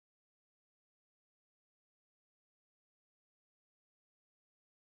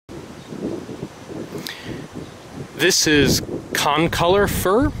This is concolor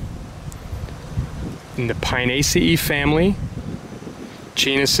fir in the Pinaceae family.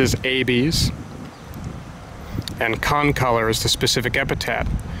 Genus is Abies, and concolor is the specific epithet.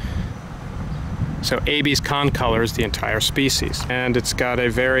 So Abies concolor is the entire species, and it's got a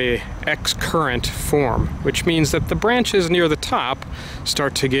very excurrent form, which means that the branches near the top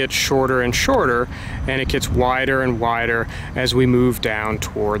start to get shorter and shorter, and it gets wider and wider as we move down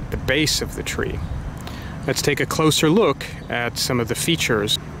toward the base of the tree. Let's take a closer look at some of the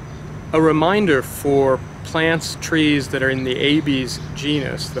features. A reminder for plants, trees that are in the Abies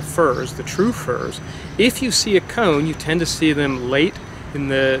genus, the firs, the true firs, if you see a cone, you tend to see them late in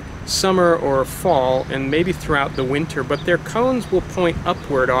the summer or fall and maybe throughout the winter, but their cones will point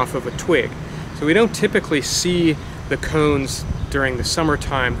upward off of a twig. So we don't typically see the cones during the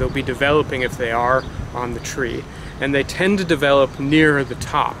summertime. They'll be developing if they are on the tree, and they tend to develop near the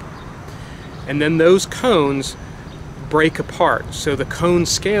top. And then those cones break apart. So the cone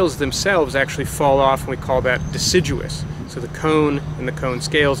scales themselves actually fall off, and we call that deciduous. So the cone and the cone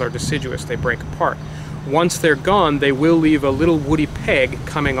scales are deciduous, they break apart. Once they're gone, they will leave a little woody peg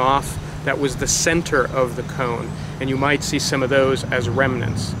coming off that was the center of the cone, and you might see some of those as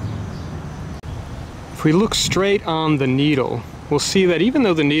remnants. If we look straight on the needle, we'll see that even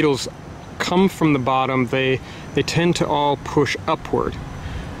though the needles come from the bottom, they tend to all push upward.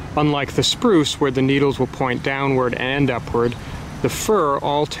 Unlike the spruce, where the needles will point downward and upward, the fir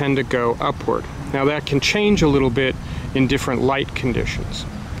all tend to go upward. Now that can change a little bit in different light conditions.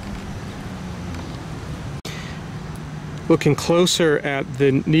 Looking closer at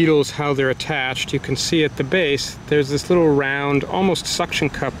the needles, how they're attached, you can see at the base there's this little round, almost suction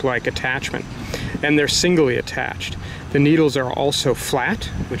cup-like attachment, and they're singly attached. The needles are also flat,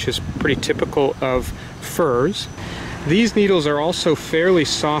 which is pretty typical of firs. These needles are also fairly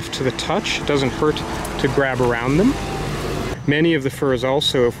soft to the touch. It doesn't hurt to grab around them. Many of the firs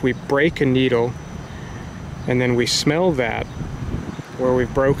also, if we break a needle and then we smell that where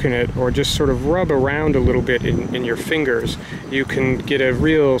we've broken it, or just sort of rub around a little bit in your fingers, you can get a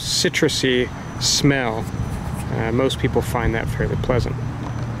real citrusy smell. Most people find that fairly pleasant.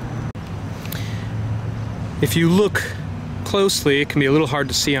 If you look closely, it can be a little hard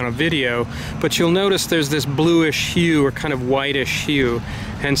to see on a video, but you'll notice there's this bluish hue or kind of whitish hue,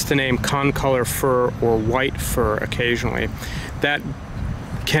 hence the name concolor fir or white fir occasionally. That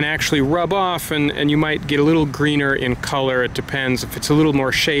can actually rub off, and you might get a little greener in color. It depends. If it's a little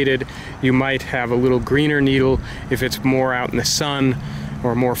more shaded, you might have a little greener needle. If it's more out in the sun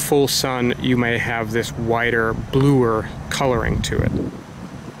or more full sun, you may have this whiter, bluer coloring to it.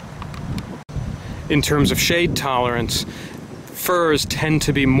 In terms of shade tolerance, firs tend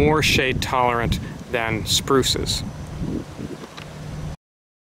to be more shade tolerant than spruces.